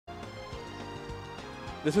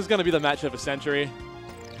This is going to be the match of a century.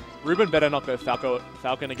 Ruben better not go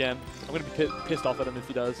Falcon again. I'm going to be pissed off at him if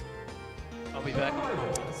he does. I'll be back.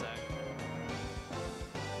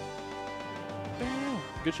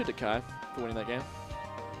 Good shit to Kai for winning that game.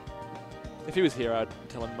 If he was here, I'd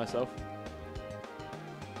tell him myself.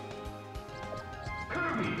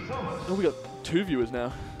 Oh, we got 2 viewers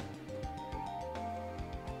now.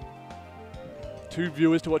 2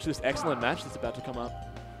 viewers to watch this excellent match that's about to come up.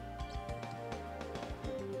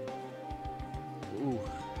 Ooh.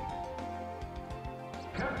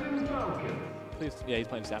 Please, yeah, he's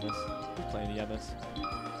playing Samus. He's playing Yamis.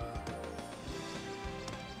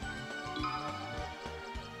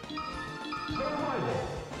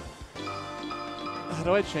 How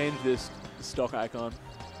do I change this stock icon?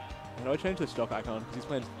 How do I change the stock icon? Because he's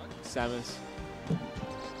playing Samus.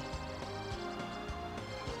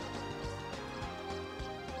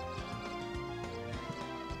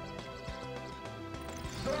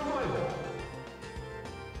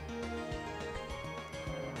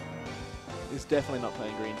 He's definitely not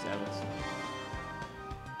playing green Samus.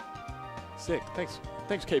 Sick. Thanks,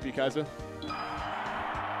 KP Kaiser.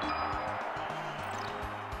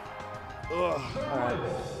 Alright.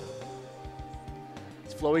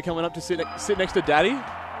 Is Floey coming up to sit next to Daddy?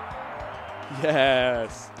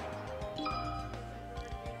 Yes.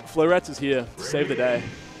 Florats is here to save the day.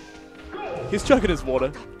 He's chugging his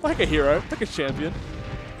water like a hero, like a champion.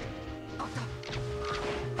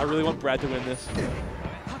 I really want Brad to win this.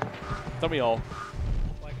 Don't we all?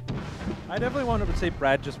 I definitely want to see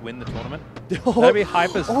Brad just win the tournament. That'd be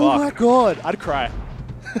hype as fuck. Oh my god, I'd cry.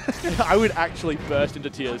 I would actually burst into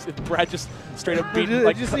tears if Brad just straight up beat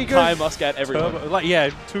like Kai Muscat everyone. Like, yeah,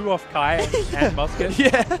 2 off Kai and Muscat.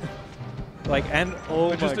 Yeah. Like, and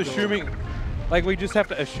we're just assuming, like, we just have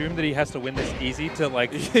to assume that he has to win this easy to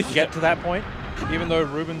like get to that point, even though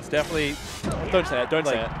Ruben's definitely don't say it. Don't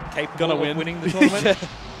say it. Capable of winning the tournament. Yeah.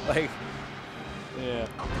 Like, yeah.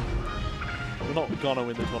 We're not gonna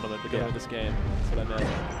win the tournament. We're gonna win this game. That's what I meant.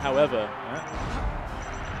 However.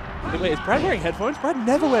 Wait, is Brad wearing headphones? Brad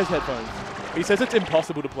never wears headphones. He says it's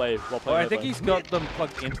impossible to play while playing I think he's got them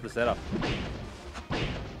plugged into the setup.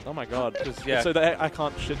 Oh my god. Yeah. So that I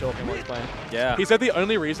can't shit talk him while he's playing. Yeah. He said the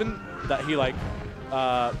only reason that he like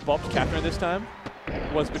bopped Catherine this time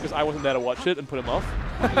was because I wasn't there to watch it and put him off.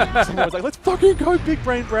 Someone was like, let's fucking go, big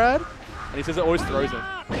brain Brad. And he says it always throws him.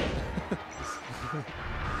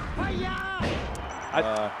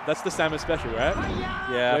 That's the Samus special, right?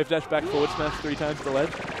 Yeah. Wave dash back forward smash 3 times to the ledge.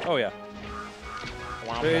 Oh yeah.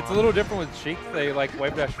 It's a little different with Sheik. They like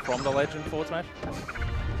wave dash from the ledge and forward smash.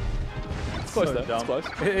 It's close though. Dumb. It's close.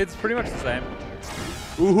 It's pretty much the same.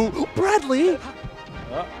 Ooh, Bradley!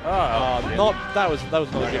 Not that was not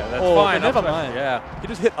good. Okay, that's fine. Never mind. Yeah. He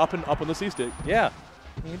just hit up and up on the C stick. Yeah.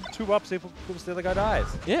 You need 2 ups if the other guy dies.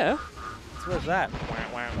 Yeah. So where's that?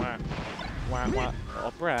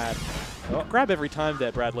 Oh, Brad. Oh. Grab every time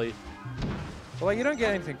there, Bradley. Well, like, you don't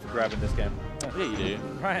get anything for grab in this game. Yeah, you do.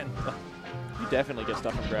 Right. You definitely get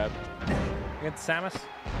stuff from grab. Against Samus?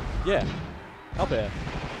 Yeah. Up air.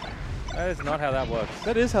 That is not how that works.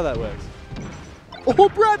 That is how that works. Oh,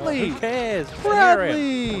 Bradley! Who cares?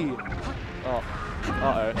 Bradley! Oh.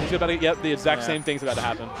 Uh-oh. He's about to get the exact same thing's about to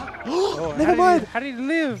happen. Never mind! How did he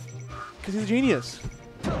live? Because he's a genius.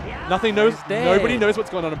 Nothing knows. Nobody knows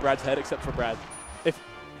what's going on in Brad's head except for Brad.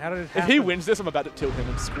 How did it happen? If he wins this, I'm about to tilt him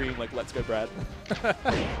and scream like, "Let's go, Brad!" Is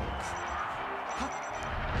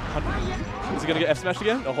he gonna get F smashed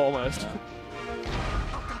again? Oh, almost.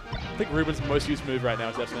 I think Ruben's most used move right now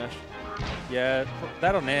is F smash. Yeah,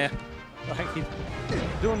 that on air. Like, he's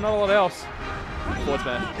doing not a lot else. Forward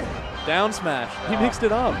smash. Down smash. He mixed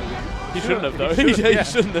it up. He shouldn't have, though. He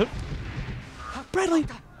shouldn't have. Bradley!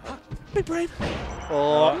 Big brain!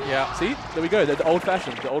 Oh, yeah. See? There we go. They're the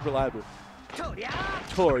old-fashioned, the old reliable.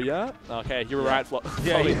 Toria? Okay, you were right, Flop.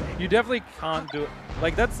 Yeah, you definitely can't do it.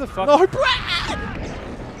 Like, that's the fuck. No, Brad!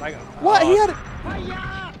 Like, what? He had it.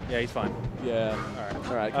 Yeah, he's fine. Yeah.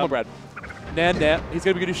 Alright, come on, Brad. Now. He's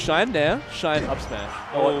going to be good to shine now. Shine up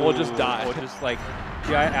smash. Or just die. Or just, like,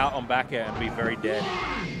 guy out on back air and be very dead.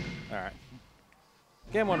 Alright.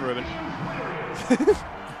 Game 1, Ruben.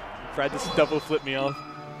 Brad just double flipped me off.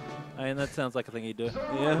 I mean, that sounds like a thing he'd do.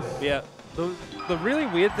 Yeah. Yeah. The really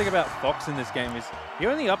weird thing about Fox in this game is he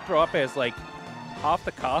only up throw up airs like half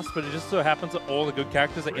the cast, but it just so happens that all the good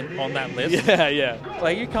characters are on that list. Yeah, yeah.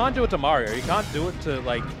 Like, you can't do it to Mario. You can't do it to,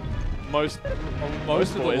 like, most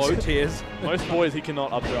of the low tiers. Most boys, he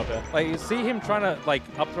cannot up throw up air. Like, you see him trying to, like,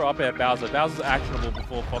 up throw up air Bowser. Bowser's actionable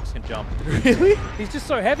before Fox can jump. Really? He's just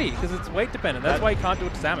so heavy because it's weight dependent. That's why he can't do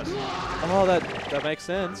it to Samus. Oh, that makes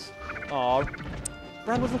sense. Oh.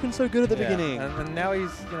 Brad was looking so good at the beginning. And now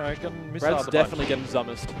he's, you know, getting missed. Brad's definitely getting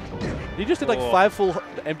zummist. He just did like 5 full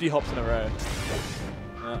empty hops in a row.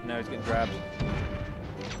 Now he's getting grabbed.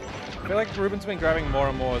 I feel like Ruben's been grabbing more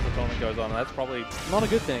and more as the tournament goes on. That's probably not a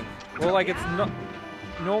good thing. Well, like it's not.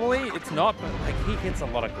 Normally it's not, but like he hits a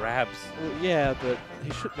lot of grabs. Well, yeah, but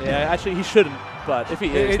he should. Yeah, actually he shouldn't. But if he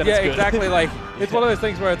is, then yeah, it's good. exactly. Like it's one of those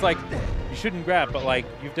things where it's like you shouldn't grab, but like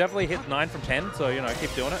you've definitely hit 9 from 10, so you know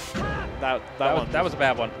keep doing it. That was a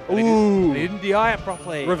bad one. Ooh. He didn't DI it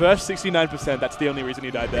properly. Reverse 69%. That's the only reason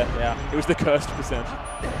he died there. Yeah. It was the cursed percent.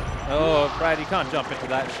 Oh, Brad, you can't jump into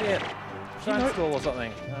that shit. Shine stall or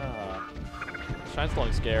something. Shine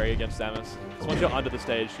stalling scary against Samus. Because once you're under the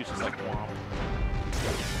stage, she's just like, womp.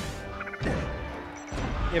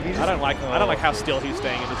 Yeah, I don't like how still he's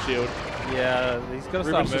staying in the shield. Yeah, he's got to start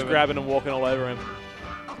Ruben's moving. just grabbing and walking all over him.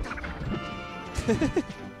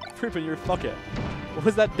 Ruben, you're a fucker. What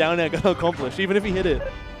was that down air going to accomplish, even if he hit it?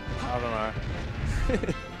 I don't know.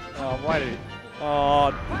 Oh, why did he?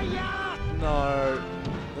 Oh, no.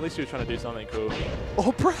 At least he was trying to do something cool.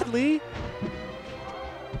 Oh, Bradley!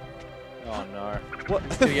 Oh, no. What?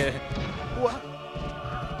 What?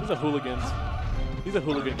 These are hooligans. These are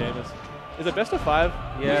hooligan gamers. Is it best of 5?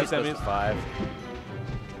 Yeah, it's best of 5.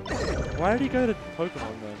 Why did he go to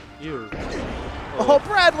Pokemon then? Ew. Oh,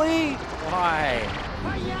 Bradley! Why?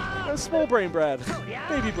 Small brain Brad.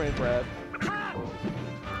 Baby brain Brad.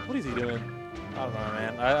 What is he doing? I don't know,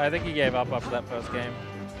 man. I think he gave up after that first game.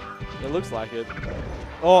 It looks like it.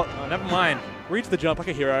 Oh, never mind. Reach the jump like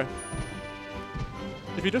a hero.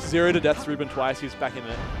 If you just 0 to death Ruben twice, he's back in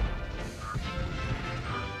it.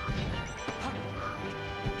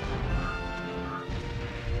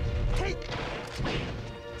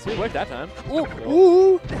 See, it worked that time. Ooh!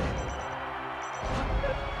 Ooh!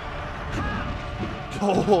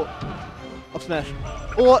 Oh! Up smash.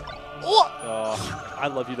 Oh! Oh! I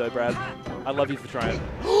love you though, Brad. I love you for trying.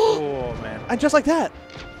 Oh, man. And just like that,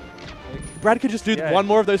 Brad could just do one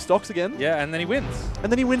more of those stocks again. Yeah, and then he wins.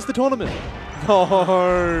 And then he wins the tournament.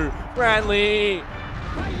 No! Bradley!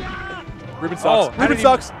 Ruben sucks. Oh, Ruben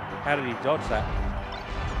sucks! How did he dodge that?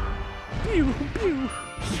 Pew! Pew!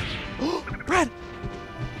 Brad!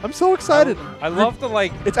 I'm so excited. I love the,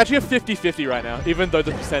 like... It's actually a 50-50 right now, even though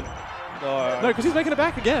the percent... No, because he's making it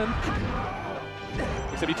back again.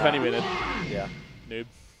 Except he turning in it. Yeah. Noob.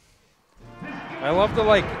 I love the,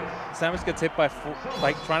 like, Samus gets hit by,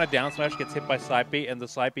 like, trying to down smash, gets hit by side B, and the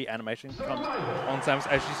side B animation comes on Samus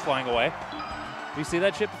as she's flying away. Do you see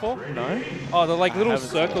that shit before? No. Oh, the, like, little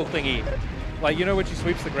circle thingy. Like, you know when she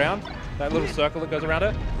sweeps the ground? That little circle that goes around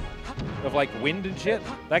her? Of, like, wind and shit?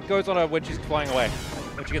 That goes on her when she's flying away.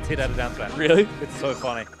 When she gets hit out of down smash. Really? It's so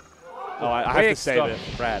funny. Oh, I have to save it.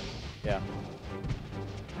 Brad. Yeah.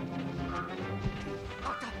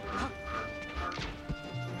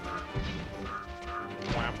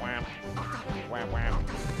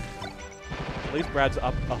 At least Brad's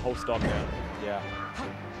up a whole stock now. Yeah.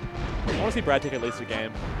 I want to see Brad take at least a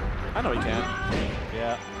game. I know he can.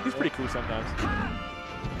 Yeah. He's pretty cool sometimes.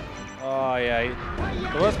 Oh, yeah.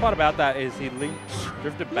 The worst part about that is he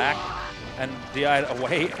drifted back and DI'd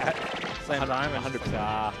away at the same time.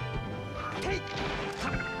 100%.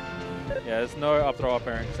 Yeah, there's no up throw up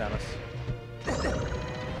airing Samus.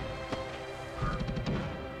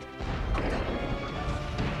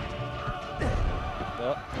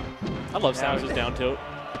 I love Samus's down tilt.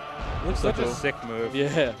 Looks such a sick move.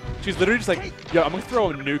 Yeah. She's literally just like, yo, I'm gonna throw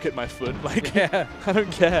a nuke at my foot. Like, yeah. I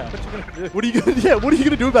don't care. What you gonna do? What are you gonna? Yeah. What are you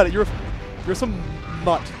gonna do about it? You're some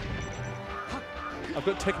mutt. I've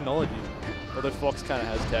got technology. Although Fox kind of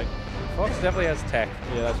has tech. Fox definitely has tech.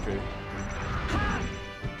 Yeah, that's true.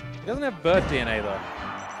 He doesn't have bird DNA though.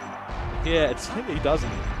 Yeah, he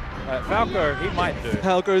doesn't. Falco, he might do.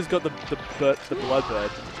 Falco's got the blood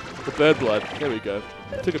bird. The bird blood. There we go.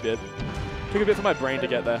 Took a bit. Took a bit for my brain to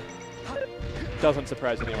get there. Doesn't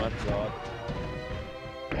surprise anyone. God.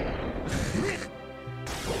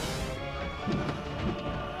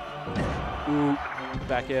 Ooh,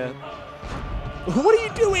 back air. What are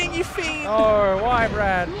you doing, you fiend? Oh, why,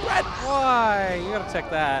 Brad? Brad, why? You gotta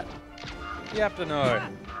check that. You have to know.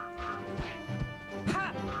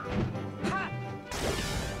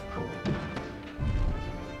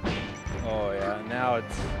 Oh, yeah. Now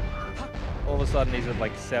it's... All of a sudden he's at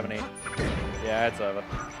like 70. Yeah, it's over.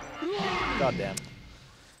 Goddamn.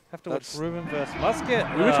 Have to watch Ruben versus Musket.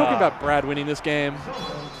 We were talking about Brad winning this game.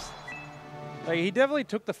 Like, he definitely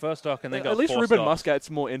took the first stock and then got at least 4 Ruben stocks. Muscat's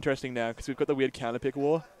more interesting now because we've got the weird counter pick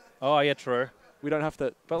war. Oh, yeah, true. We don't have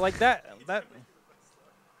to... But like that...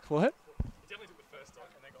 What? He definitely took the first stock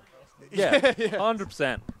and then got first. Yeah,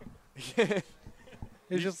 100%. Yeah.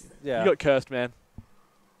 He's just... Yeah. You got cursed, man.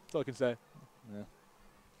 That's all I can say.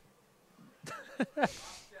 Yeah.